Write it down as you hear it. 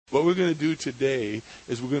What we're going to do today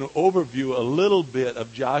is we're going to overview a little bit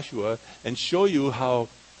of Joshua and show you how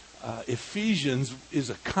Ephesians is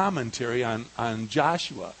a commentary on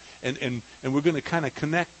Joshua. And we're going to kind of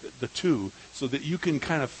connect the two so that you can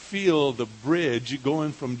kind of feel the bridge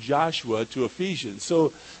going from Joshua to Ephesians.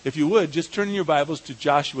 So if you would, just turn in your Bibles to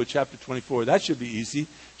Joshua chapter 24. That should be easy.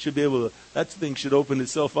 Should be able to, that thing should open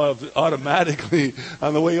itself up automatically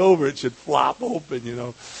on the way over. It should flop open, you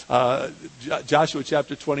know. Joshua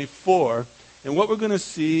chapter 24. And what we're going to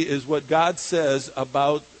see is what God says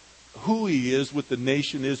about who he is with the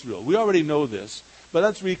nation Israel. We already know this, but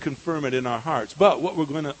let's reconfirm it in our hearts. But what we're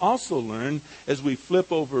going to also learn as we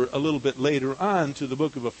flip over a little bit later on to the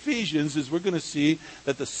book of Ephesians is we're going to see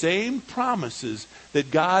that the same promises that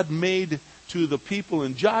God made to the people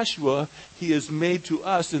in Joshua, he has made to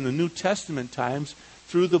us in the New Testament times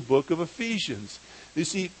through the book of Ephesians. You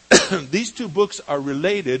see, these two books are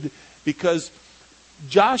related because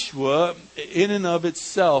Joshua, in and of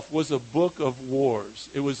itself, was a book of wars.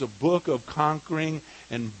 It was a book of conquering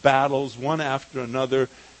and battles, one after another,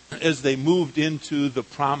 as they moved into the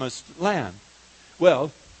promised land.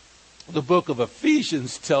 Well, the book of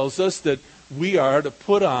Ephesians tells us that we are to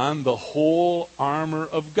put on the whole armor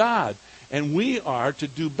of God. And we are to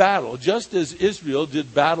do battle. Just as Israel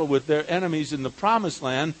did battle with their enemies in the promised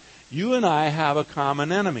land, you and I have a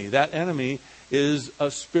common enemy. That enemy is a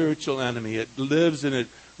spiritual enemy. It lives and it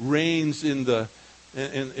reigns in the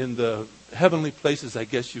heavenly places, I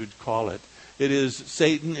guess you would call it. It is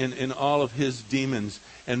Satan and all of his demons.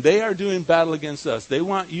 And they are doing battle against us. They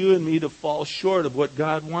want you and me to fall short of what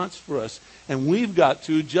God wants for us. And we've got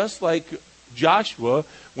to, just like Joshua,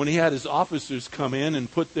 when he had his officers come in and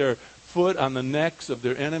put their foot on the necks of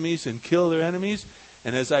their enemies and kill their enemies.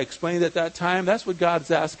 And as I explained at that time, that's what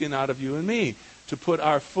God's asking out of you and me, to put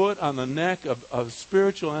our foot on the neck of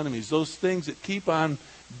spiritual enemies, those things that keep on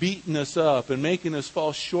beating us up and making us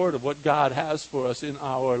fall short of what God has for us in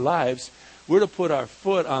our lives. We're to put our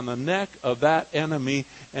foot on the neck of that enemy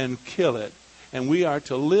and kill it. And we are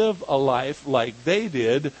to live a life like they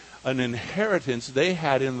did, an inheritance they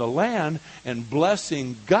had in the land, and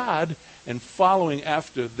blessing God and following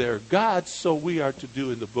after their God. So we are to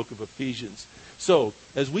do in the book of Ephesians. So,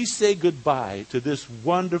 as we say goodbye to this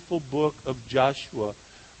wonderful book of Joshua,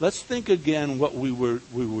 let's think again what we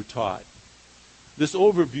were taught. This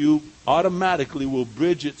overview automatically will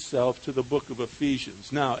bridge itself to the book of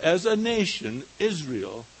Ephesians. Now, as a nation,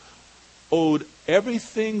 Israel owed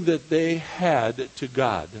everything that they had to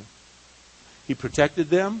God. He protected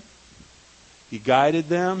them. He guided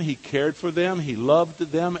them. He cared for them. He loved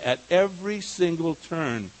them at every single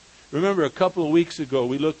turn. Remember, a couple of weeks ago,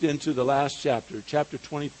 we looked into the last chapter, chapter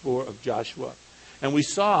 24 of Joshua. And we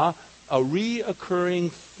saw a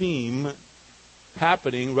reoccurring theme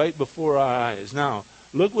happening right before our eyes. Now,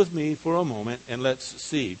 look with me for a moment and let's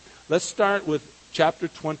see. Let's start with chapter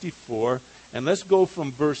 24. And let's go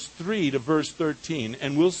from verse 3 to verse 13.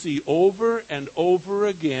 And we'll see over and over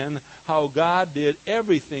again how God did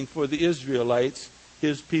everything for the Israelites,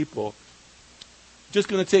 his people. Just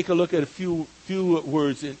going to take a look at a few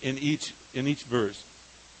words in each verse.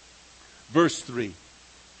 Verse 3.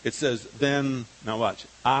 It says, then, now watch,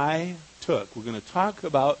 we're going to talk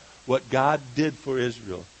about what God did for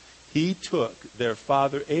Israel. He took their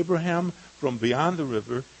father Abraham from beyond the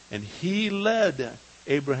river, and he led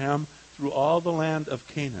Abraham through all the land of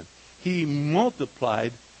Canaan. He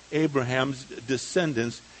multiplied Abraham's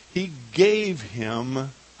descendants. He gave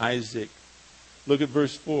him Isaac. Look at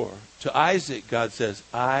verse 4. To Isaac, God says,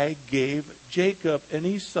 I gave Jacob and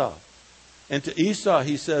Esau. And to Esau,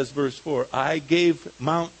 he says, verse 4, I gave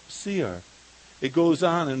Mount Seir. It goes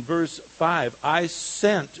on in verse 5, I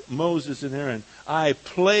sent Moses and Aaron. I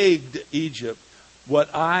plagued Egypt.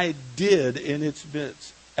 What I did in its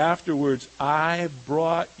midst. Afterwards, I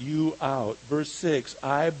brought you out. Verse 6,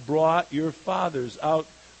 I brought your fathers out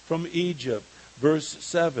from Egypt. Verse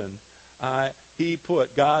 7,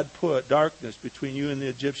 God put darkness between you and the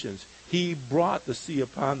Egyptians. He brought the sea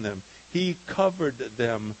upon them. He covered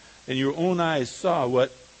them. And your own eyes saw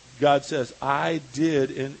what God says, I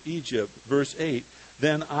did in Egypt. Verse 8,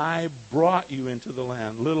 then I brought you into the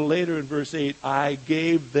land. A little later in verse 8, I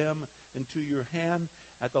gave them into your hand.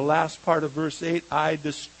 At the last part of verse 8, I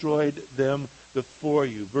destroyed them before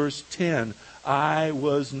you. Verse 10, I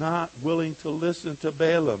was not willing to listen to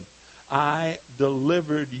Balaam. I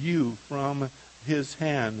delivered you from his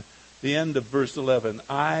hand. The end of verse 11,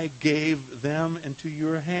 I gave them into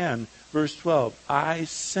your hand. Verse 12, I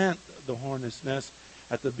sent the hornet's nest.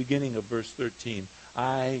 At the beginning of verse 13,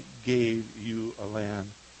 I gave you a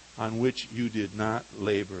land on which you did not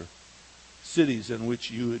labor, cities in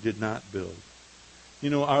which you did not build. You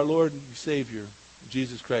know, our Lord and Savior,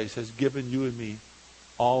 Jesus Christ, has given you and me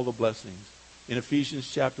all the blessings. In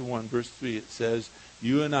Ephesians chapter 1, verse 3, it says,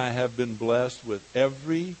 you and I have been blessed with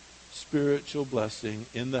every spiritual blessing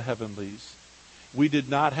in the heavenlies. We did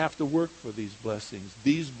not have to work for these blessings.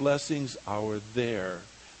 These blessings are there.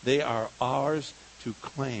 They are ours to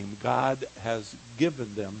claim. God has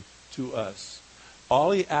given them to us.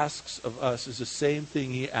 All he asks of us is the same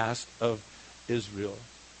thing he asked of Israel,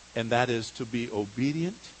 and that is to be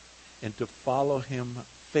obedient and to follow him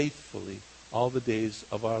faithfully all the days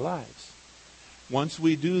of our lives. Once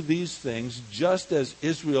we do these things, just as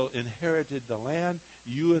Israel inherited the land,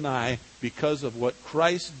 you and I, because of what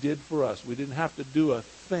Christ did for us, we didn't have to do a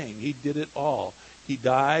thing. He did it all. He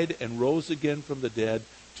died and rose again from the dead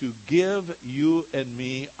to give you and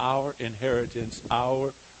me our inheritance,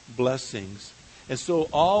 our blessings. And so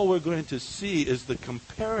all we're going to see is the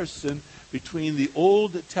comparison between the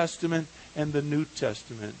Old Testament and the New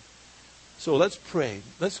Testament. So let's pray.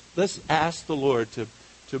 Let's ask the Lord to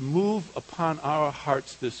move upon our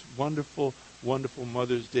hearts this wonderful, wonderful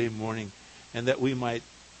Mother's Day morning, and that we might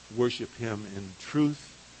worship him in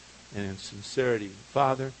truth and in sincerity.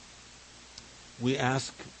 Father, we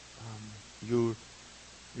ask your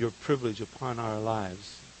privilege upon our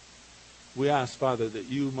lives. We ask, Father, that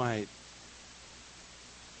you might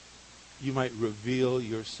reveal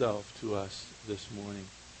yourself to us this morning.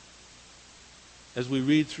 As we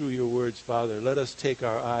read through your words, Father, let us take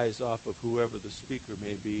our eyes off of whoever the speaker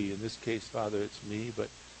may be. In this case, Father, it's me, but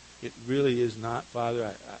it really is not,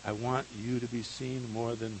 Father. I want you to be seen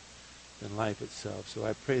more than life itself. So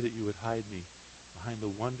I pray that you would hide me behind the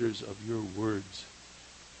wonders of your words.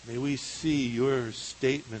 May we see your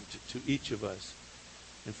statement to each of us.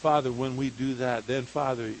 And Father, when we do that, then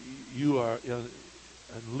Father, you are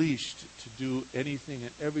unleashed to do anything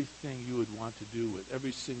and everything you would want to do with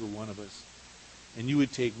every single one of us. And you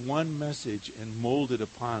would take one message and mold it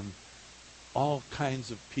upon all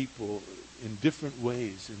kinds of people in different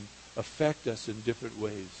ways and affect us in different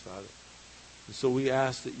ways, Father. And so we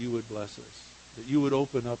ask that you would bless us, that you would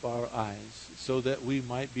open up our eyes so that we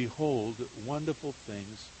might behold wonderful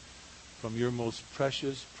things from your most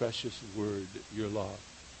precious, precious word, your law.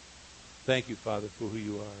 Thank you, Father, for who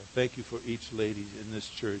you are. Thank you for each lady in this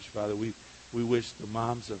church, Father. We wish the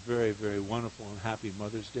moms a very, very wonderful and happy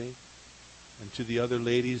Mother's Day. And to the other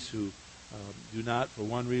ladies who do not, for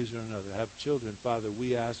one reason or another, have children, Father,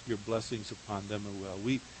 we ask your blessings upon them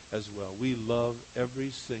as well. We love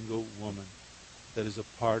every single woman that is a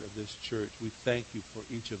part of this church. We thank you for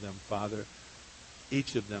each of them, Father.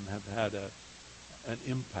 Each of them have had an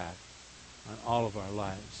impact on all of our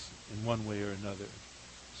lives in one way or another.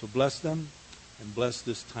 So bless them and bless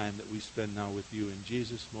this time that we spend now with you. In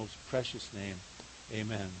Jesus' most precious name,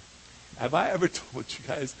 amen. Have I ever told you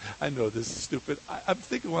guys, I know this is stupid, I'm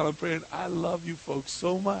thinking while I'm praying, I love you folks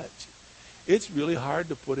so much. It's really hard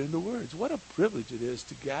to put into words. What a privilege it is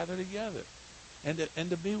to gather together and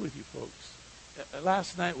to be with you folks.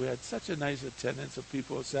 Last night we had such a nice attendance of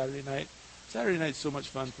people at Saturday night. Saturday night's so much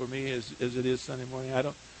fun for me as it is Sunday morning. I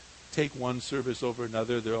don't take one service over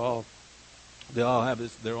another. They all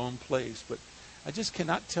have their own place. But I just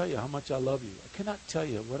cannot tell you how much I love you. I cannot tell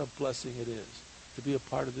you what a blessing it is to be a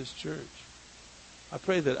part of this church. I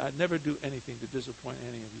pray that I never do anything to disappoint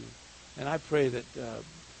any of you. And I pray that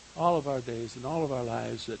all of our days and all of our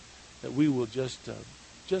lives that we will just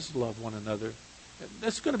love one another.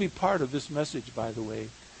 That's going to be part of this message, by the way.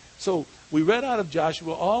 So we read out of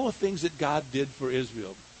Joshua all the things that God did for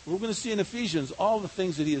Israel. We're going to see in Ephesians all the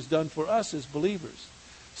things that he has done for us as believers.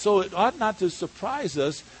 So it ought not to surprise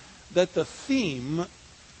us that the theme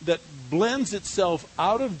that blends itself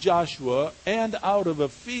out of Joshua and out of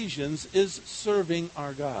Ephesians is serving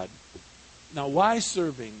our God. Now, why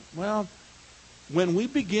serving? Well, when we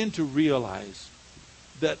begin to realize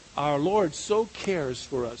that our Lord so cares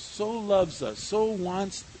for us, so loves us, so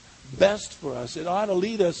wants best for us, it ought to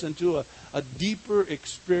lead us into a deeper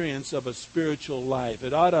experience of a spiritual life.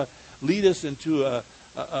 It ought to lead us into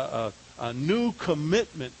a new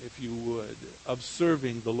commitment, if you would, of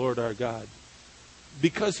serving the Lord our God.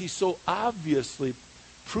 Because he so obviously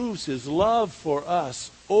proves his love for us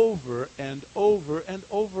over and over and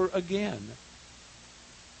over again.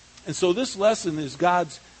 And so this lesson is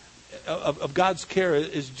God's care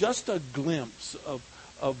is just a glimpse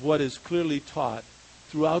of what is clearly taught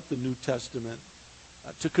throughout the New Testament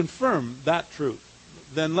to confirm that truth.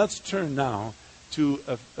 Then let's turn now to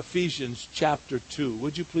Ephesians chapter 2.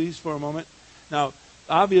 Would you please for a moment? Now,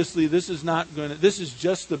 obviously this is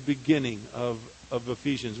just the beginning of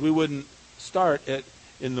Ephesians. We wouldn't start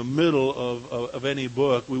in the middle of any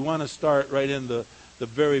book. We want to start right in the the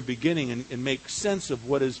very beginning and make sense of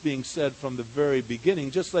what is being said from the very beginning,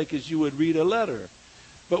 just like as you would read a letter.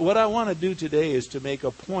 But what I want to do today is to make a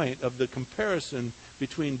point of the comparison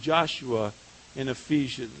between Joshua and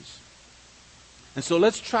Ephesians. And so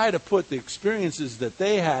let's try to put the experiences that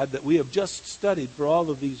they had that we have just studied for all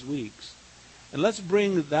of these weeks, and let's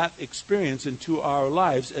bring that experience into our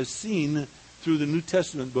lives as seen through the New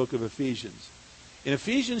Testament book of Ephesians. In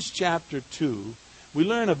Ephesians chapter 2, we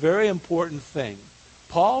learn a very important thing.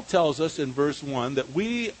 Paul tells us in verse 1 that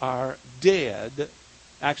we are dead.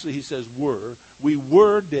 Actually, he says were. We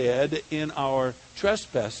were dead in our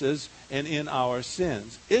trespasses and in our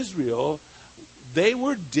sins. Israel, they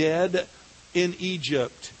were dead in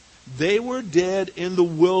Egypt. They were dead in the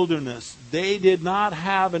wilderness. They did not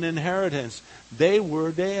have an inheritance. They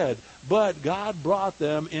were dead. But God brought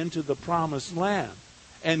them into the promised land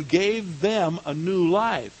and gave them a new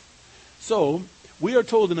life. So, we are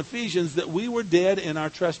told in Ephesians that we were dead in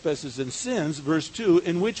our trespasses and sins, verse 2,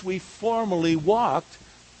 in which we formerly walked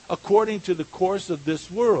according to the course of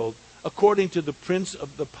this world, according to the prince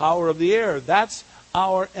of the power of the air. That's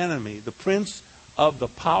our enemy, the prince of the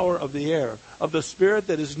power of the air, of the spirit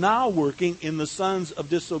that is now working in the sons of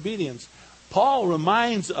disobedience. Paul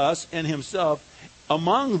reminds us and himself,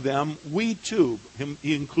 among them we too,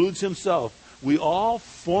 he includes himself, we all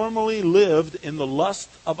formerly lived in the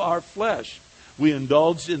lust of our flesh. We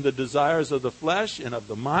indulged in the desires of the flesh and of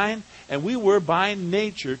the mind, and we were by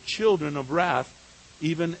nature children of wrath,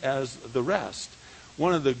 even as the rest.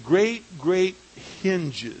 One of the great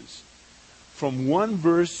hinges from one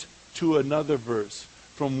verse to another verse,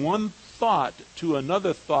 from one thought to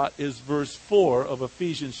another thought, is verse 4 of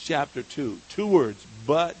Ephesians chapter 2. 2 words,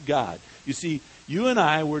 but God. You see, you and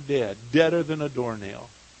I were dead, deader than a doornail.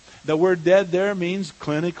 The word dead there means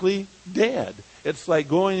clinically dead. It's like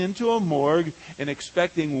going into a morgue and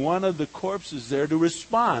expecting one of the corpses there to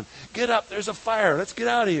respond. Get up, there's a fire, let's get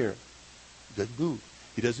out of here. He doesn't move.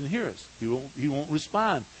 He doesn't hear us. He won't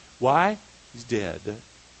respond. Why? He's dead.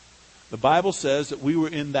 The Bible says that we were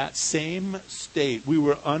in that same state. We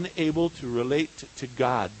were unable to relate to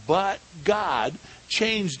God. But God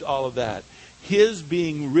changed all of that. His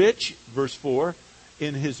being rich, verse 4,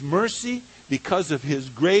 in His mercy, because of His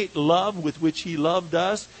great love with which He loved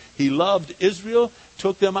us. He loved Israel,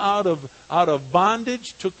 took them out of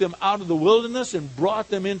bondage, took them out of the wilderness, and brought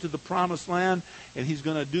them into the promised land. And He's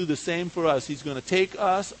going to do the same for us. He's going to take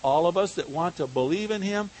us, all of us that want to believe in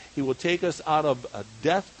Him. He will take us out of a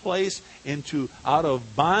death place, out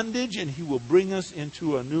of bondage, and He will bring us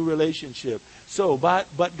into a new relationship. So, but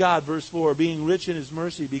God, verse 4, being rich in His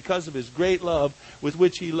mercy, because of His great love with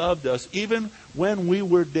which He loved us, even when we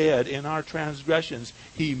were dead in our transgressions,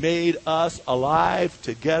 He made us alive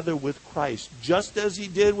together with Christ, just as He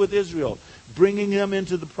did with Israel, bringing them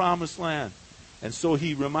into the promised land. And so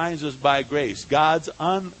He reminds us by grace, God's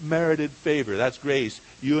unmerited favor, that's grace,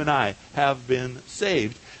 you and I have been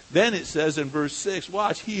saved. Then it says in verse 6,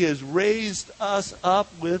 watch, He has raised us up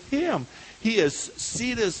with Him. He has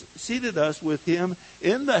seated us with Him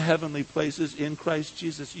in the heavenly places in Christ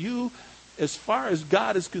Jesus. You, as far as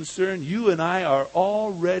God is concerned, you and I are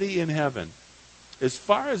already in heaven. As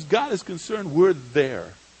far as God is concerned, we're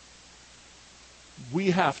there. We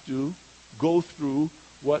have to go through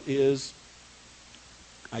what is,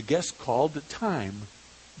 I guess, called the time.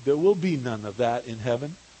 There will be none of that in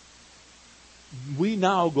heaven. We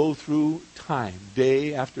now go through time,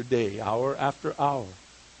 day after day, hour after hour.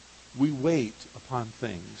 We wait upon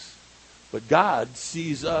things. But God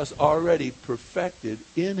sees us already perfected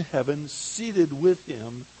in heaven, seated with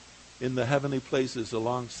Him in the heavenly places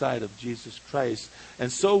alongside of Jesus Christ. And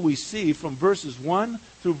so we see from verses 1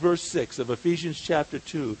 through verse 6 of Ephesians chapter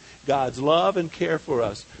 2, God's love and care for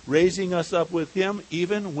us, raising us up with Him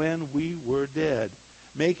even when we were dead,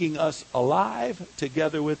 making us alive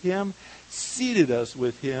together with Him, seated us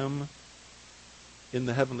with Him in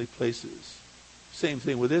the heavenly places. Same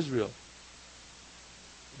thing with Israel.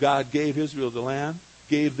 God gave Israel the land,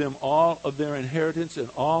 gave them all of their inheritance and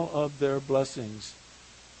all of their blessings.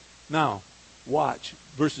 Now, watch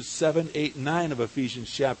verses 7, 8, and 9 of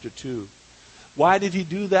Ephesians chapter 2. Why did He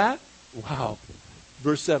do that? Wow.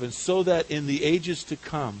 Verse 7, so that in the ages to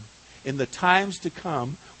come, in the times to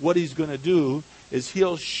come, what He's going to do is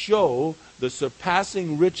He'll show the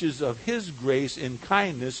surpassing riches of His grace and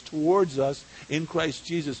kindness towards us in Christ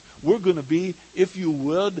Jesus. We're going to be, if you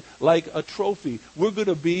would, like a trophy. We're going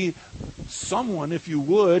to be someone, if you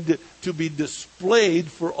would, to be displayed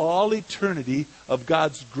for all eternity of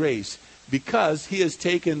God's grace, because He has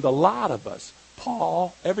taken the lot of us,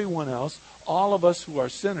 Paul, everyone else, all of us who are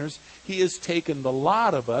sinners. He has taken the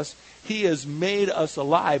lot of us. He has made us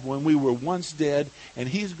alive when we were once dead, and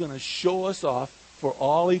He's going to show us off for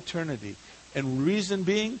all eternity. And reason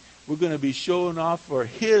being, we're going to be shown off for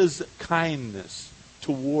His kindness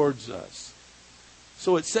towards us.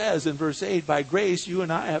 So it says in verse 8, by grace you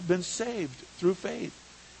and I have been saved through faith,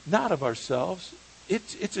 not of ourselves.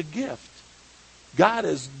 It's a gift. God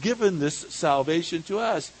has given this salvation to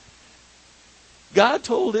us. God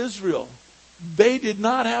told Israel, they did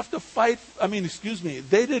not have to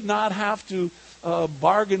they did not have to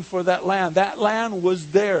bargain for that land. That land was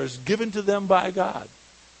theirs, given to them by God.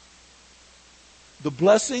 The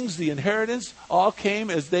blessings, the inheritance, all came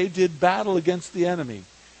as they did battle against the enemy.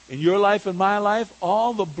 In your life and my life,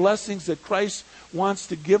 all the blessings that Christ wants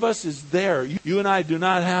to give us is there. You and I do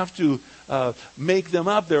not have to make them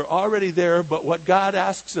up. They're already there. But what God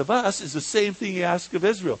asks of us is the same thing He asked of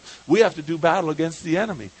Israel. We have to do battle against the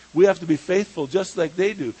enemy. We have to be faithful just like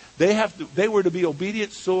they do. They were to be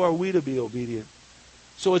obedient, so are we to be obedient.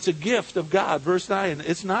 So it's a gift of God. Verse 9,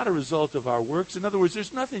 it's not a result of our works. In other words,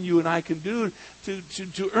 there's nothing you and I can do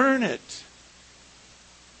to earn it,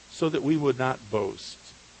 so that we would not boast.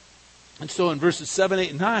 And so in verses 7,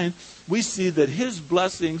 8, and 9, we see that His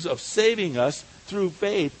blessings of saving us through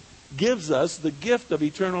faith gives us the gift of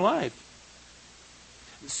eternal life.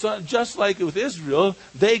 So just like with Israel,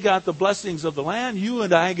 they got the blessings of the land, you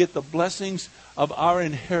and I get the blessings of our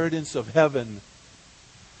inheritance of heaven.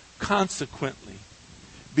 Consequently,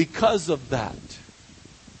 because of that,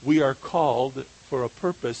 we are called for a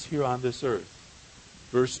purpose here on this earth.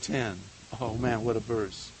 Verse 10. Oh man, what a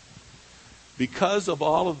verse. Because of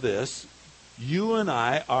all of this, you and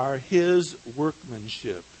I are His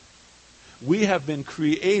workmanship. We have been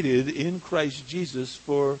created in Christ Jesus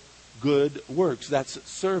for good works. That's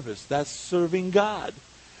service. That's serving God.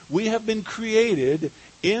 We have been created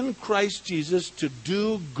in Christ Jesus to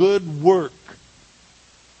do good work.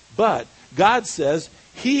 But God says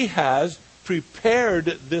He has prepared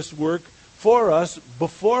this work for us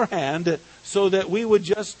beforehand so that we would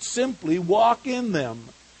just simply walk in them.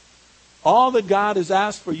 All that God has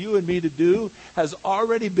asked for you and me to do has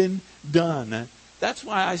already been done. That's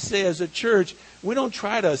why I say as a church, we don't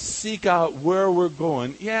try to seek out where we're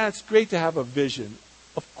going. Yeah, it's great to have a vision.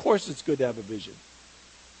 Of course it's good to have a vision.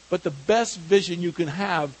 But the best vision you can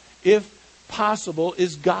have, if possible,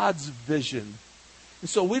 is God's vision. And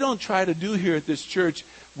so we don't try to do here at this church,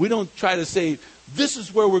 we don't try to say, this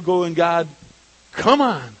is where we're going, God. Come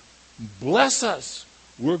on. Bless us.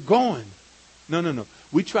 We're going. No.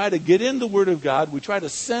 We try to get in the Word of God. We try to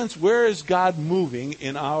sense where is God moving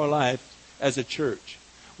in our life as a church.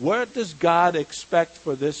 What does God expect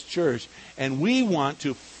for this church? And we want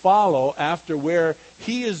to follow after where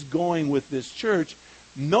He is going with this church,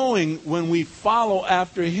 knowing when we follow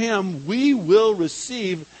after Him, we will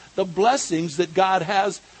receive the blessings that God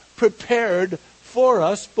has prepared for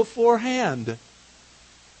us beforehand.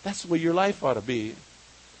 That's the way your life ought to be.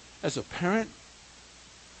 As a parent,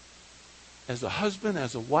 as a husband,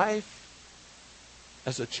 as a wife,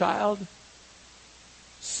 as a child,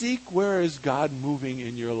 seek where is God moving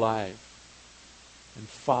in your life and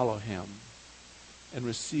follow Him and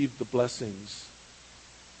receive the blessings.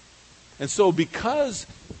 And so because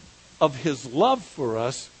of His love for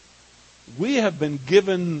us, we have been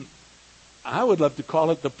given, I would love to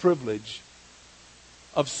call it the privilege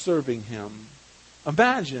of serving Him.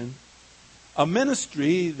 Imagine a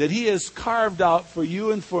ministry that He has carved out for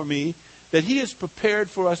you and for me, that He has prepared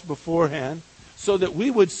for us beforehand, so that we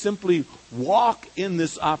would simply walk in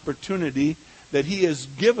this opportunity that He has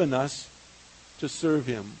given us to serve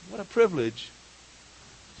Him. What a privilege.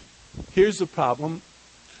 Here's the problem.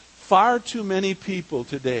 Far too many people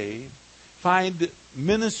today find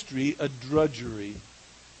ministry a drudgery.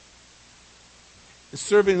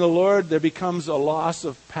 Serving the Lord, there becomes a loss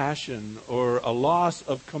of passion or a loss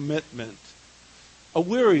of commitment, a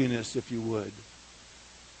weariness, if you would,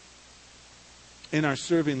 in our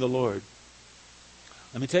serving the Lord.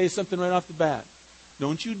 Let me tell you something right off the bat.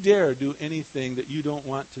 Don't you dare do anything that you don't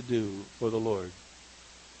want to do for the Lord.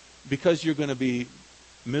 Because you're going to be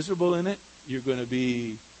miserable in it.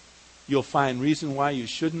 You'll find reason why you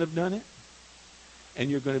shouldn't have done it. And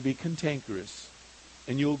you're going to be cantankerous.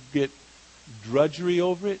 And you'll get drudgery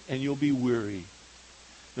over it, and you'll be weary.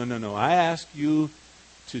 No. I ask you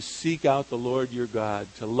to seek out the Lord your God,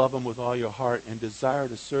 to love Him with all your heart and desire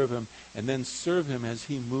to serve Him, and then serve Him as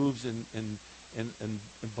He moves and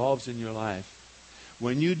involves in your life.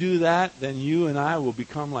 When you do that, then you and I will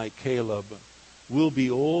become like Caleb. We'll be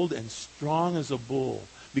old and strong as a bull,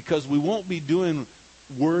 because we won't be doing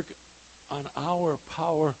work on our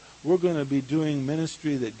power. We're going to be doing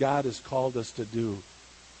ministry that God has called us to do.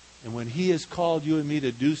 And when He has called you and me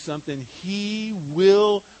to do something, He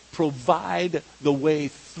will provide the way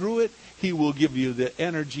through it. He will give you the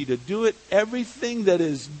energy to do it. Everything that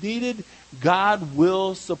is needed, God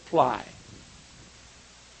will supply.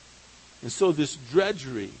 And so this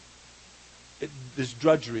drudgery,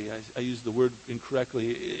 I used the word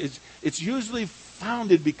incorrectly, it's usually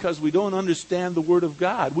founded because we don't understand the Word of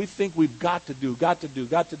God. We think we've got to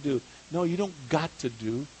do. No, you don't got to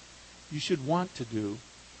do. You should want to do.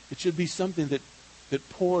 It should be something that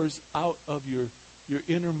pours out of your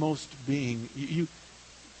innermost being.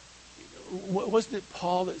 Wasn't it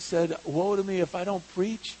Paul that said, woe to me if I don't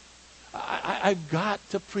preach? I've got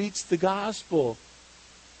to preach the gospel.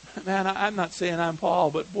 Man, I'm not saying I'm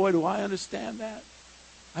Paul, but boy, do I understand that.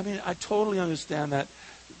 I mean, I totally understand that.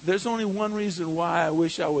 There's only one reason why I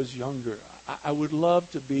wish I was younger. I would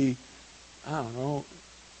love to be, I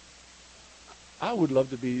would love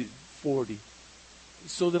to be 40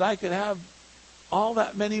 so that I could have all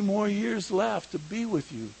that many more years left to be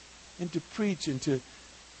with you and to preach and to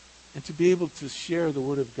be able to share the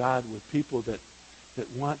Word of God with people that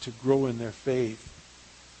want to grow in their faith.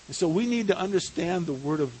 And so we need to understand the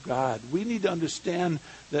Word of God. We need to understand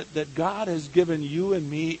that God has given you and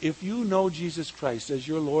me, if you know Jesus Christ as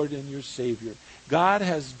your Lord and your Savior, God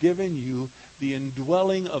has given you the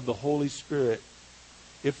indwelling of the Holy Spirit.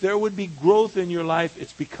 If there would be growth in your life,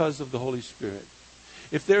 it's because of the Holy Spirit.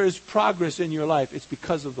 If there is progress in your life, it's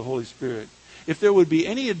because of the Holy Spirit. If there would be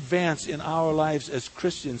any advance in our lives as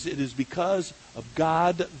Christians, it is because of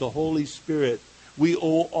God, the Holy Spirit. We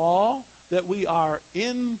owe all that we are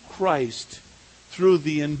in Christ through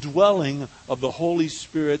the indwelling of the Holy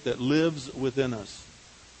Spirit that lives within us.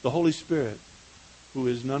 The Holy Spirit, who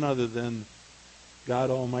is none other than God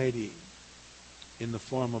Almighty in the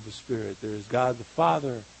form of a Spirit. There is God the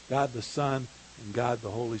Father, God the Son, and God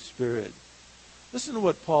the Holy Spirit. Listen to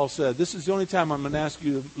what Paul said. This is the only time I'm going to ask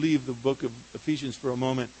you to leave the book of Ephesians for a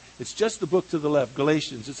moment. It's just the book to the left,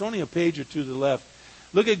 Galatians. It's only a page or two to the left.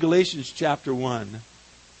 Look at Galatians chapter 1.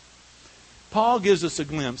 Paul gives us a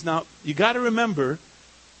glimpse. Now, you got to remember,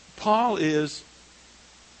 he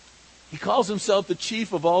calls himself the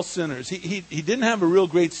chief of all sinners. He didn't have a real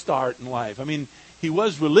great start in life. I mean, he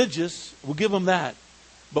was religious. We'll give him that.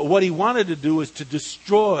 But what he wanted to do was to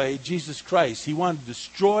destroy Jesus Christ. He wanted to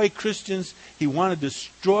destroy Christians. He wanted to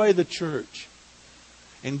destroy the church.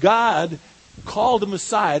 And God called him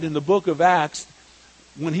aside in the book of Acts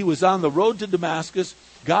when he was on the road to Damascus.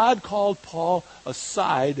 God called Paul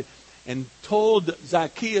aside and told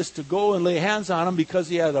Zacchaeus to go and lay hands on him because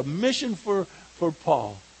he had a mission for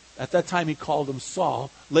Paul. At that time he called him Saul.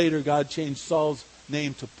 Later God changed Saul's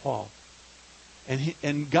name to Paul.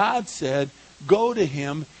 And God said, go to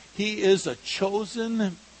him. He is a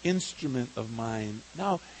chosen instrument of mine.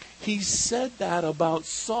 Now, he said that about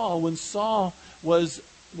Saul when Saul was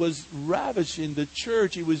ravishing the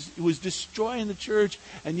church. He was destroying the church.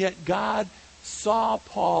 And yet God saw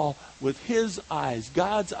Paul with his eyes,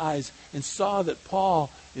 God's eyes, and saw that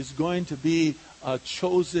Paul is going to be a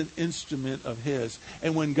chosen instrument of his.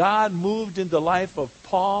 And when God moved into the life of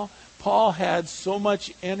Paul, Paul had so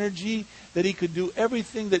much energy that he could do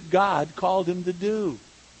everything that God called him to do.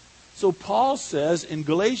 So Paul says in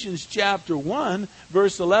Galatians chapter 1,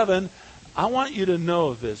 verse 11, I want you to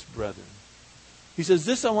know this, brethren. He says,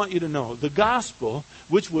 this I want you to know. The gospel,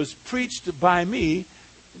 which was preached by me,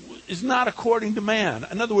 is not according to man.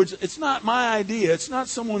 In other words, it's not my idea. It's not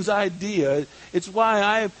someone's idea. It's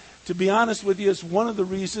why to be honest with you, it's one of the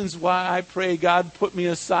reasons why I pray God put me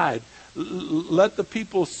aside. Let the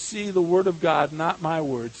people see the Word of God, not my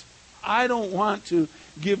words. I don't want to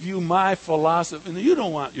give you my philosophy, and you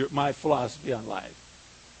don't want my philosophy on life.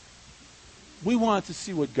 We want to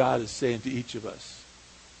see what God is saying to each of us.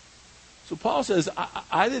 So Paul says,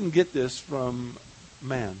 I didn't get this from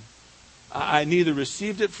man. I neither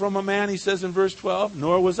received it from a man, he says in verse 12,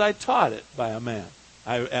 nor was I taught it by a man.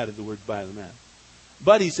 I added the word by the man.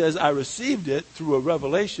 But he says, I received it through a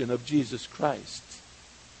revelation of Jesus Christ.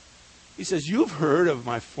 He says, you've heard of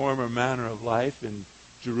my former manner of life in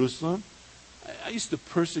Jerusalem. I used to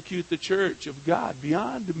persecute the church of God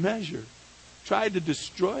beyond measure. Tried to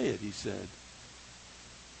destroy it, he said.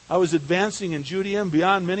 I was advancing in Judaism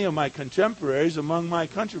beyond many of my contemporaries among my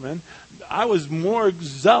countrymen. I was more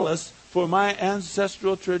zealous for my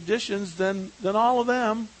ancestral traditions than all of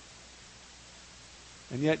them.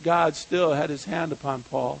 And yet God still had his hand upon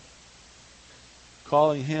Paul,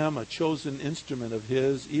 calling him a chosen instrument of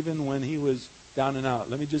his, even when he was down and out.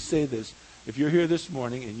 Let me just say this. If you're here this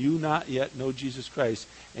morning and you not yet know Jesus Christ,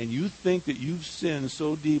 and you think that you've sinned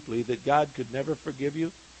so deeply that God could never forgive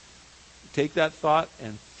you, take that thought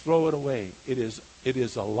and throw it away. It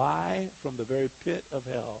is a lie from the very pit of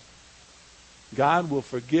hell. God will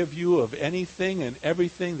forgive you of anything and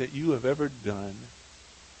everything that you have ever done.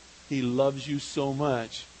 He loves you so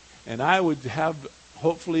much. And I would have,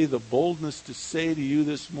 hopefully, the boldness to say to you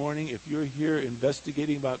this morning, if you're here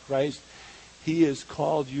investigating about Christ, He has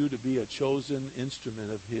called you to be a chosen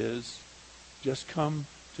instrument of His. Just come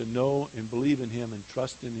to know and believe in Him and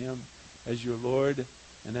trust in Him as your Lord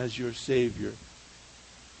and as your Savior.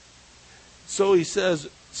 So he says,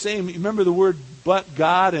 remember the word but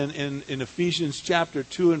God in Ephesians chapter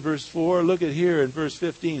 2 and verse 4? Look at here in verse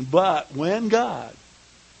 15. But when God,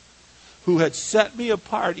 who had set me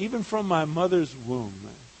apart even from my mother's womb,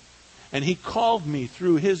 and He called me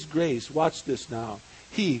through His grace, watch this now,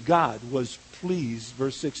 He, God, was pleased,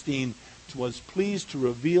 verse 16, was pleased to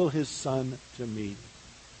reveal His Son to me.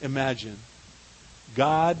 Imagine,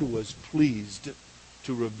 God was pleased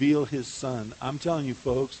to reveal His Son. I'm telling you,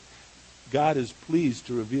 folks, God is pleased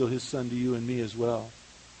to reveal His Son to you and me as well.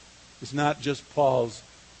 It's not just Paul's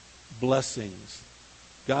blessings.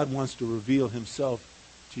 God wants to reveal Himself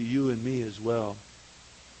to you and me as well.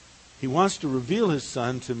 He wants to reveal His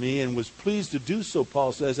Son to me and was pleased to do so,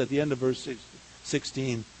 Paul says at the end of verse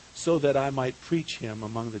 16, so that I might preach Him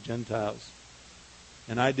among the Gentiles.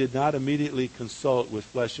 And I did not immediately consult with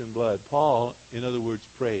flesh and blood. Paul, in other words,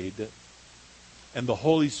 prayed. And the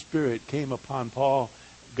Holy Spirit came upon Paul,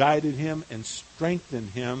 guided him and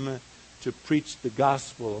strengthened him to preach the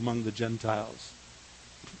gospel among the Gentiles.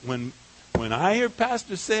 When I hear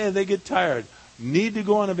pastors saying they get tired, need to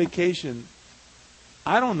go on a vacation,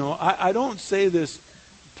 I don't know. I don't say this.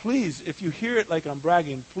 Please, if you hear it like I'm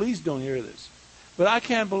bragging, please don't hear this. But I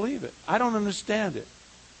can't believe it. I don't understand it.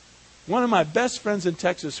 One of my best friends in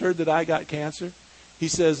Texas heard that I got cancer. He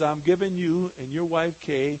says, I'm giving you and your wife,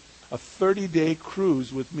 Kay, a 30-day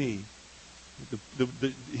cruise with me.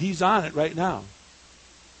 He's on it right now.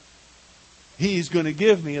 He's going to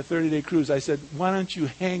give me a 30-day cruise. I said, why don't you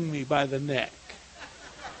hang me by the neck?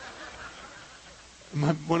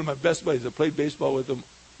 One of my best buddies, I played baseball with him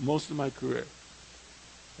most of my career.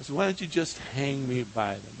 I said, why don't you just hang me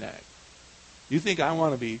by the neck? You think I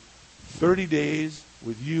want to be 30 days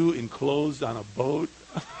with you enclosed on a boat?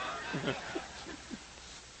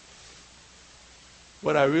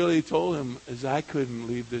 What I really told him is I couldn't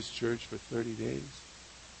leave this church for 30 days.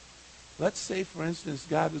 Let's say, for instance,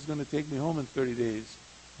 God was going to take me home in 30 days.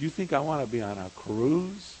 Do you think I want to be on a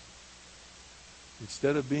cruise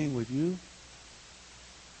instead of being with you?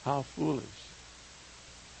 How foolish.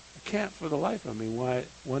 I can't for the life of me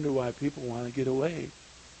wonder why people want to get away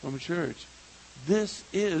from church. This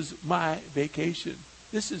is my vacation.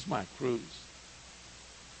 This is my cruise.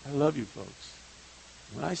 I love you, folks.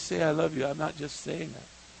 When I say I love you, I'm not just saying that.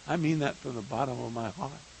 I mean that from the bottom of my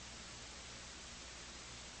heart.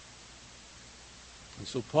 And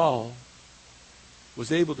so Paul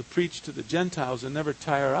was able to preach to the Gentiles and never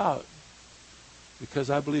tire out, because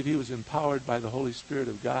I believe he was empowered by the Holy Spirit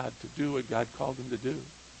of God to do what God called him to do.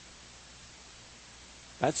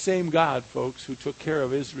 That same God, folks, who took care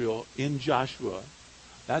of Israel in Joshua,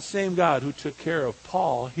 that same God who took care of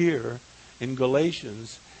Paul here in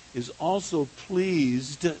Galatians, is also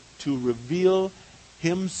pleased to reveal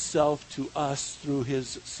Himself to us through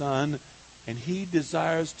His Son. And He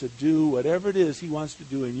desires to do whatever it is He wants to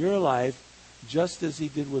do in your life, just as He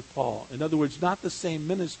did with Paul. In other words, not the same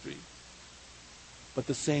ministry, but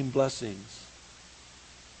the same blessings.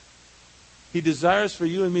 He desires for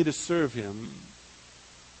you and me to serve Him,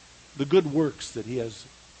 the good works that He has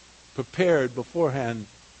prepared beforehand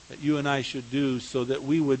that you and I should do, so that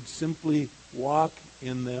we would simply walk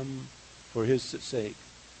in them for His sake.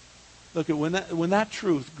 Look, when that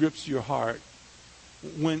truth grips your heart,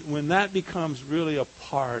 when that becomes really a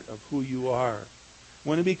part of who you are,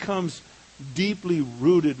 when it becomes deeply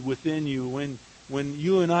rooted within you, when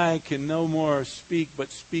you and I can no more speak but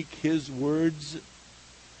speak His words,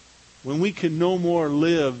 when we can no more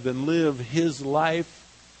live than live His life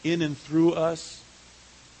in and through us,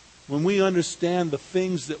 when we understand the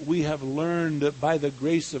things that we have learned by the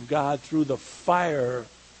grace of God through the fire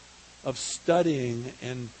of studying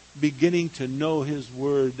and beginning to know His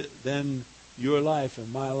Word, then your life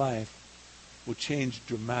and my life will change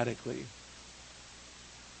dramatically.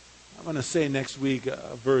 I'm going to say next week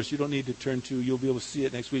a verse you don't need to turn to. You'll be able to see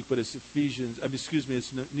it next week, but it's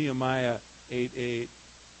it's Nehemiah 8:8.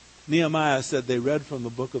 Nehemiah said they read from the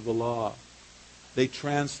book of the law. They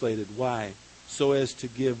translated. Why? So as to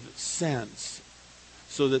give sense,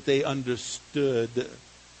 so that they understood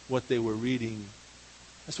what they were reading.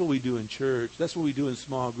 That's what we do in church. That's what we do in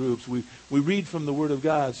small groups. We read from the Word of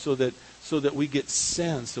God so that we get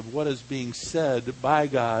sense of what is being said by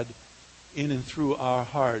God in and through our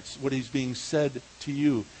hearts, what is being said to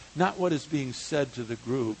you, not what is being said to the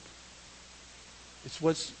group. It's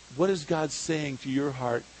what is God saying to your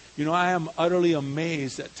heart. You know, I am utterly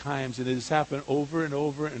amazed at times, and it has happened over and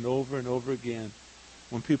over and over and over again,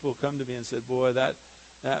 when people come to me and said, boy, that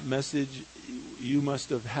message, you must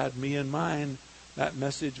have had me in mind. That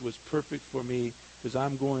message was perfect for me because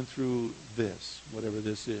I'm going through this, whatever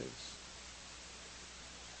this is.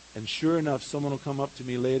 And sure enough, someone will come up to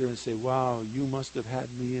me later and say, wow, you must have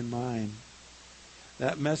had me in mind.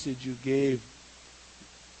 That message you gave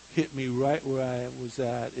hit me right where I was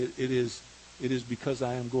at. It is because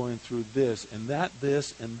I am going through this. And that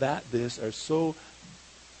this and that this are so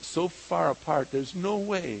far apart. There's no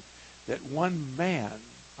way that one man,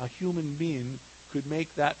 a human being, could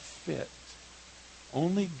make that fit.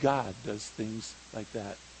 Only God does things like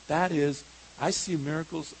that. That is, I see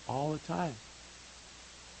miracles all the time.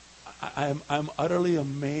 I'm utterly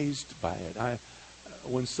amazed by it.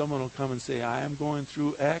 When someone will come and say, I am going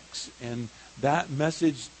through X, and that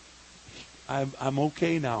message, I'm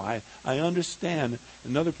okay now. I understand.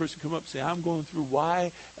 Another person come up and say, I'm going through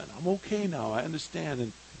Y, and I'm okay now. I understand.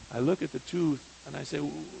 And I look at the two, and I say,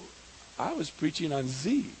 well, I was preaching on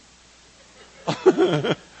Z.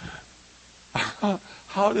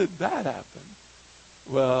 How did that happen?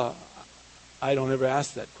 Well, I don't ever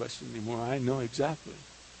ask that question anymore. I know exactly.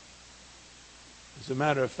 As a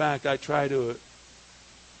matter of fact, I try to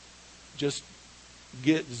just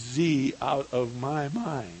get Z out of my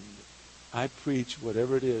mind. I preach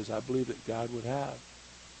whatever it is I believe that God would have,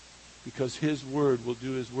 because His Word will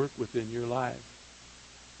do His work within your life.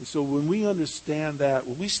 And so when we understand that,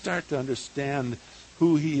 when we start to understand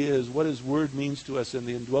who He is, what His Word means to us, and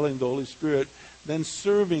the indwelling of the Holy Spirit, then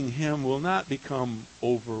serving Him will not become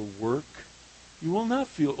overwork. You will not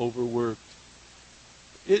feel overworked.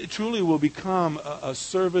 It truly will become a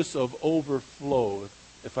service of overflow,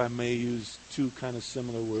 if I may use two kind of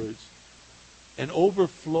similar words. An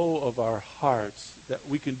overflow of our hearts that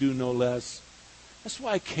we can do no less. That's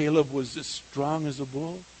why Caleb was as strong as a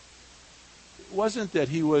bull. It wasn't that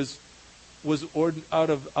he was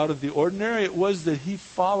out of the ordinary. It was that he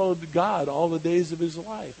followed God all the days of his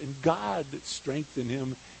life. And God strengthened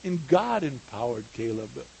him. And God empowered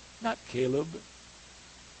Caleb, not Caleb.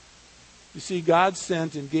 You see, God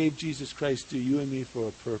sent and gave Jesus Christ to you and me for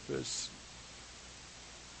a purpose.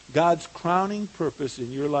 God's crowning purpose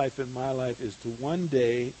in your life and my life is to one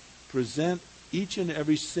day present each and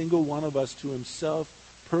every single one of us to Himself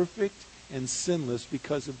perfect and sinless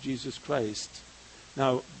because of Jesus Christ.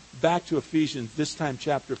 Now, back to Ephesians, this time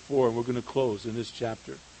chapter 4, and we're going to close in this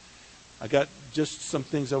chapter. I got just some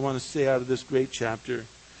things I want to say out of this great chapter.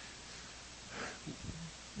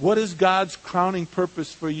 What is God's crowning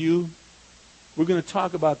purpose for you? We're going to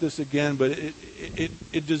talk about this again, but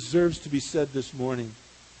it deserves to be said this morning.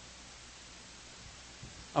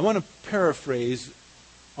 I want to paraphrase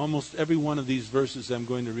almost every one of these verses I'm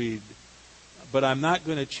going to read, but I'm not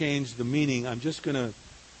going to change the meaning. I'm just going to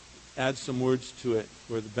add some words to it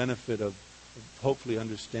for the benefit of hopefully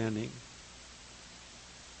understanding.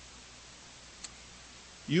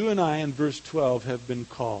 You and I, in verse 12, have been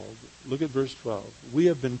called. Look at verse 12. We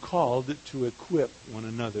have been called to equip one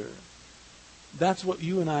another. That's what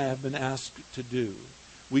you and I have been asked to do.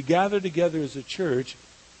 We gather together as a church,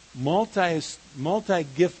 multi-gifted,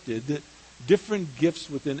 different gifts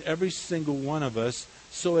within every single one of us,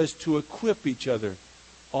 so as to equip each other.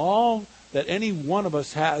 All that any one of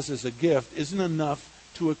us has as a gift isn't enough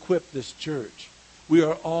to equip this church. We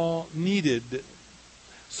are all needed.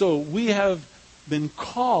 So we have been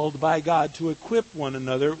called by God to equip one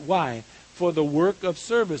another. Why? For the work of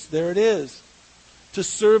service. There it is. To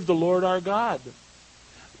serve the Lord our God.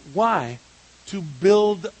 Why? To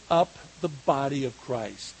build up the body of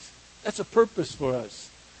Christ. That's a purpose for us.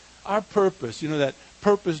 Our purpose, you know, that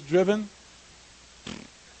purpose-driven.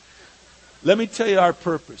 Let me tell you our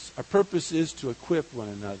purpose. Our purpose is to equip one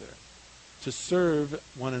another, to serve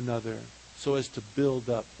one another, so as to build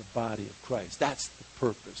up the body of Christ. That's the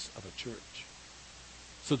purpose of a church.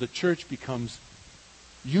 So the church becomes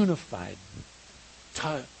unified,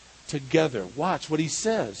 together. Watch what he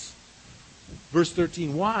says. Verse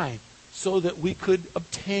 13, why? So that we could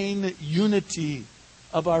obtain unity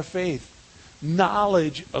of our faith,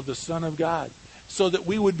 knowledge of the Son of God, so that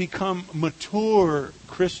we would become mature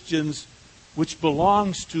Christians, which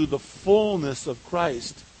belongs to the fullness of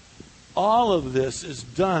Christ. All of this is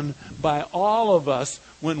done by all of us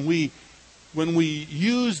when we when we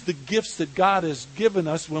use the gifts that God has given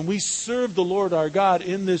us, when we serve the Lord our God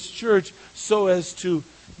in this church so as to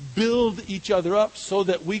build each other up so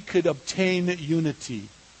that we could obtain unity.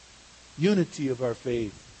 Unity of our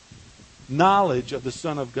faith. Knowledge of the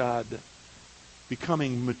Son of God.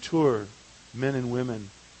 Becoming mature men and women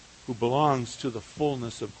who belongs to the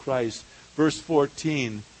fullness of Christ. Verse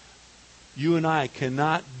 14. You and I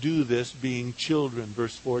cannot do this being children.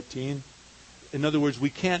 Verse 14. In other words, we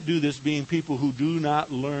can't do this being people who do not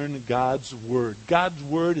learn God's Word. God's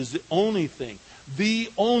Word is the only thing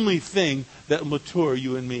that will mature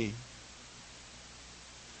you and me.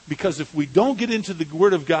 Because if we don't get into the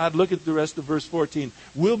Word of God, look at the rest of verse 14,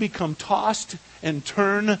 we'll become tossed and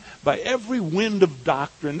turned by every wind of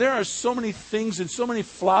doctrine. There are so many things and so many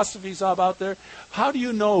philosophies out there. How do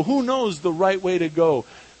you know? Who knows the right way to go?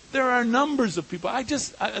 There are numbers of people.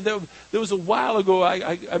 There was a while ago,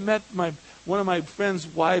 I met one of my friend's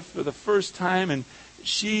wife for the first time, and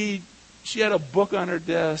she had a book on her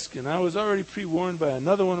desk, and I was already pre-warned by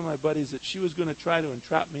another one of my buddies that she was going to try to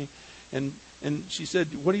entrap me. And she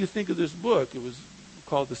said, "What do you think of this book?" It was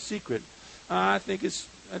called The Secret. I think it's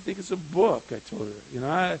a book. I told her.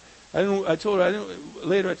 I told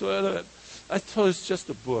her it's just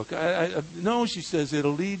a book. No, she says,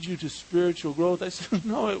 it'll lead you to spiritual growth. I said,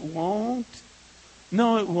 no, it won't.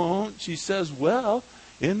 No, it won't. She says, well,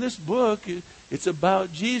 in this book, it's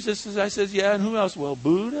about Jesus. I says, yeah, and who else? Well,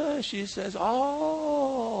 Buddha. She says,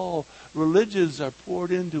 oh, religions are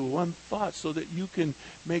poured into one thought so that you can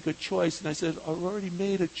make a choice. And I said, I've already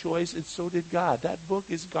made a choice, and so did God. That book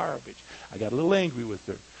is garbage. I got a little angry with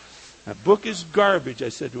her. That book is garbage, I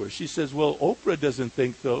said to her. She says, well, Oprah doesn't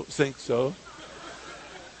think so.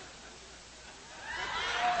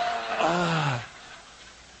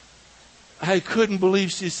 I couldn't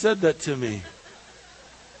believe she said that to me.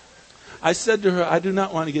 I said to her, I do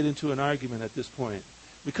not want to get into an argument at this point.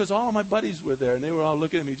 Because all of my buddies were there, and they were all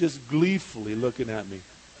looking at me, just gleefully looking at me.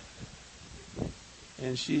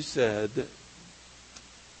 And she said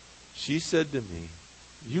to me,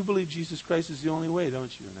 you believe Jesus Christ is the only way,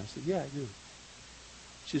 don't you? And I said, yeah, I do.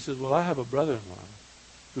 She says, well, I have a brother-in-law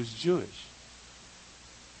who's Jewish.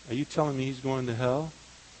 Are you telling me he's going to hell?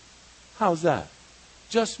 How's that?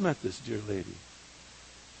 Just met this dear lady.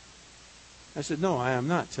 I said, no, I am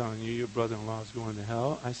not telling you your brother-in-law is going to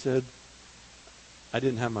hell. I said, I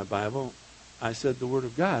didn't have my Bible. I said, the Word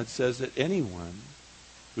of God says that anyone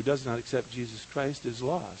who does not accept Jesus Christ is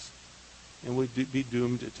lost and would be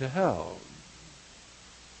doomed to hell.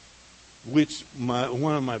 Which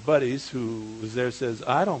one of my buddies who was there says,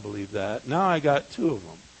 I don't believe that. Now I got two of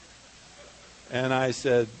them. And I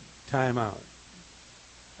said, time out.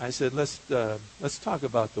 I said, let's talk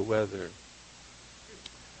about the weather.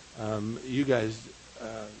 You guys,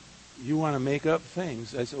 you want to make up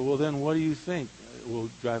things. I said, well, then what do you think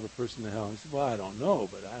will drive a person to hell? He said, well, I don't know,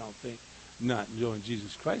 but I don't think not knowing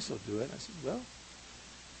Jesus Christ will do it. I said, well,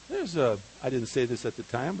 I didn't say this at the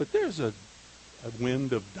time, but there's a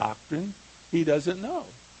wind of doctrine he doesn't know.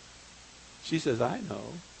 She says, I know.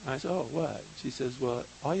 I said, oh, what? She says, well,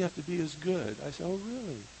 all you have to be is good. I said, oh,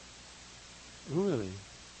 really? Really?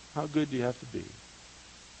 How good do you have to be?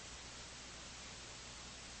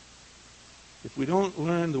 If we don't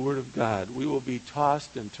learn the Word of God, we will be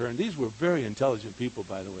tossed and turned. These were very intelligent people,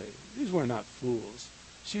 by the way. These were not fools.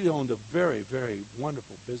 She owned a very, very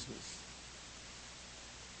wonderful business.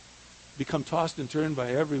 Become tossed and turned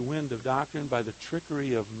by every wind of doctrine, by the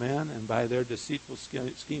trickery of men, and by their deceitful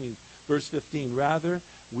scheming. Verse 15, rather,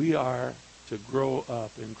 we are to grow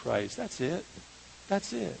up in Christ. That's it.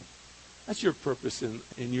 That's it. That's your purpose in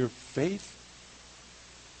your faith.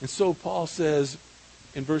 And so Paul says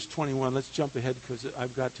in verse 21, let's jump ahead because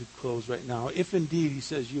I've got to close right now. If indeed, he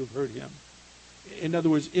says, you have heard him. In other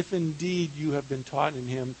words, if indeed you have been taught in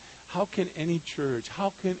him, how can any church,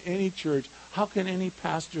 how can any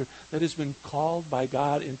pastor that has been called by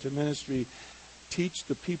God into ministry teach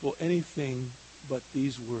the people anything but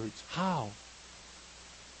these words? How?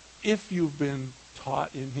 If you've been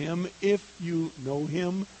taught in him, if you know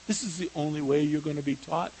him, this is the only way you're going to be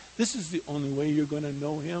taught. This is the only way you're going to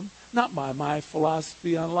know him. Not by my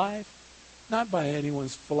philosophy on life, not by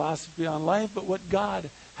anyone's philosophy on life, but what God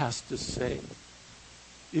has to say.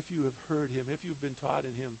 If you have heard him, if you've been taught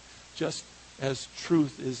in him, just as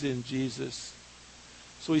truth is in Jesus.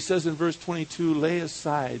 So he says in verse 22, lay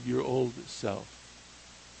aside your old self.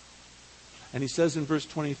 And he says in verse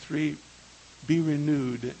 23, be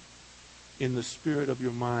renewed in the spirit of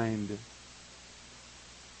your mind.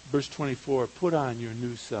 Verse 24, put on your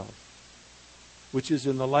new self, which is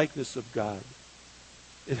in the likeness of God.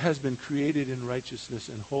 It has been created in righteousness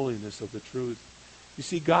and holiness of the truth. You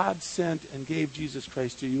see, God sent and gave Jesus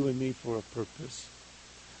Christ to you and me for a purpose.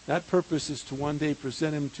 That purpose is to one day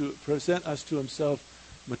present us to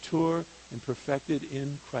himself mature and perfected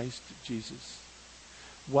in Christ Jesus.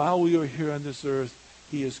 While we are here on this earth,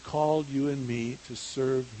 he has called you and me to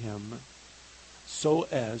serve him so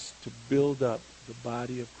as to build up the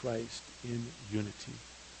body of Christ in unity.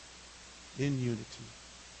 In unity.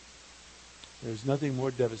 There's nothing more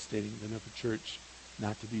devastating than for a church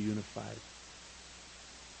not to be unified.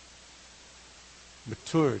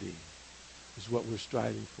 Maturity is what we're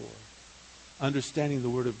striving for. Understanding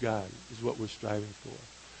the Word of God is what we're striving for.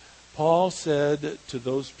 Paul said to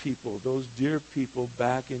those people, those dear people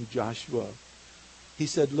back in Joshua, he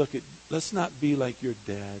said, look, let's not be like your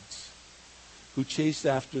dads who chased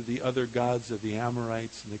after the other gods of the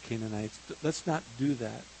Amorites and the Canaanites. Let's not do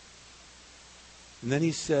that. And then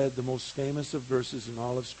he said the most famous of verses in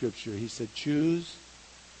all of Scripture. He said, choose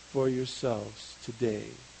for yourselves today.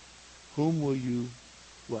 Whom will you,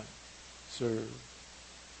 what? Serve.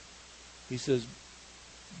 He says,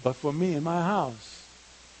 but for me and my house,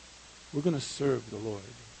 we're going to serve the Lord.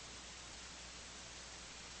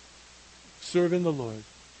 Serving the Lord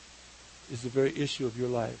is the very issue of your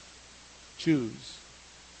life. Choose.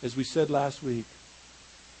 As we said last week,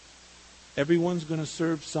 everyone's going to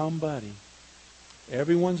serve somebody.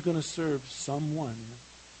 Everyone's going to serve someone.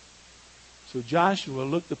 So Joshua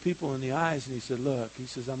looked the people in the eyes and he said, look, he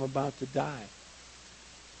says, I'm about to die.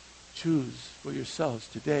 Choose for yourselves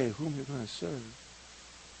today whom you're going to serve.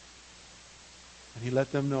 And he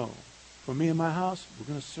let them know, for me and my house, we're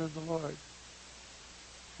going to serve the Lord.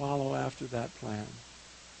 Follow after that plan.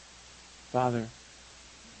 Father,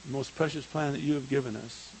 the most precious plan that you have given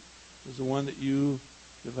us is the one that you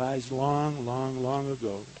devised long, long, long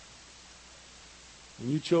ago. And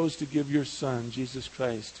you chose to give your Son, Jesus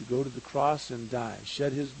Christ, to go to the cross and die,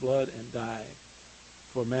 shed his blood and die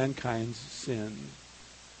for mankind's sin.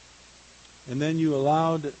 And then you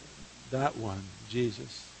allowed that one,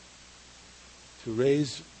 Jesus, to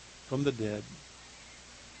raise from the dead.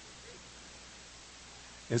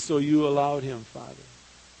 And so you allowed him, Father,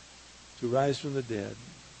 to rise from the dead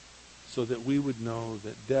so that we would know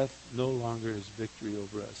that death no longer is victory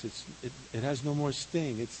over us. It has no more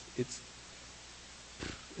sting. It's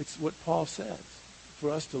what Paul says. For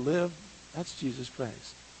us to live, that's Jesus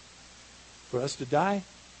Christ. For us to die,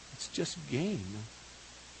 it's just gain.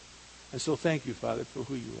 And so thank you, Father, for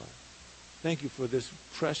who you are. Thank you for this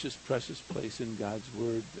precious, precious place in God's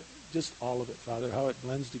Word. Just all of it, Father. How it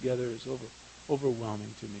blends together is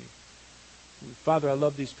overwhelming to me. And Father, I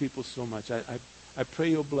love these people so much. I pray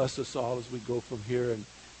you'll bless us all as we go from here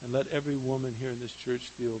and let every woman here in this church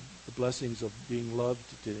feel the blessings of being loved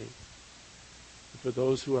today. And for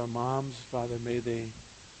those who are moms, Father, may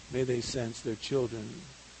they sense their children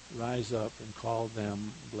rise up and call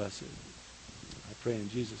them blessed. I pray in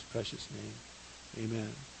Jesus' precious name. Amen.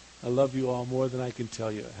 I love you all more than I can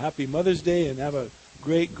tell you. Happy Mother's Day and have a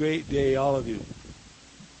great, great day, all of you.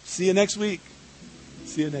 See you next week.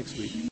 See you next week.